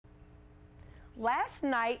Last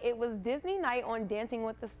night, it was Disney night on Dancing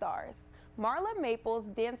with the Stars. Marla Maples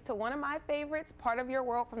danced to one of my favorites, Part of Your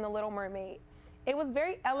World from The Little Mermaid. It was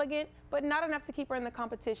very elegant, but not enough to keep her in the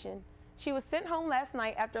competition. She was sent home last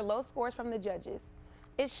night after low scores from the judges.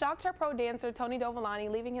 It shocked her pro dancer, Tony Dovolani,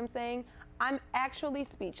 leaving him saying, "I'm actually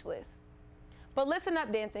speechless." But listen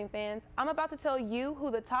up, dancing fans. I'm about to tell you who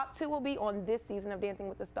the top 2 will be on this season of Dancing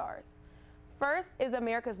with the Stars. First is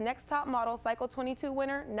America's Next Top Model Cycle 22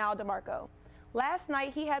 winner, Nal DeMarco. Last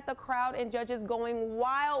night, he had the crowd and judges going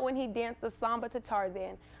wild when he danced the samba to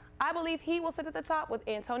Tarzan. I believe he will sit at the top with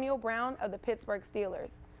Antonio Brown of the Pittsburgh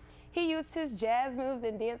Steelers. He used his jazz moves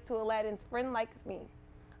and danced to Aladdin's Friend Like Me.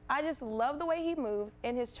 I just love the way he moves,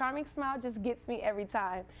 and his charming smile just gets me every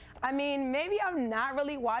time. I mean, maybe I'm not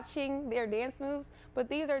really watching their dance moves, but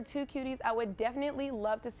these are 2 cuties I would definitely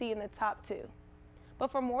love to see in the top 2.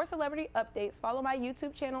 But for more celebrity updates, follow my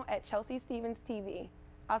YouTube channel at Chelsie Stevens TV.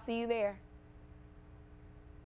 I'll see you there.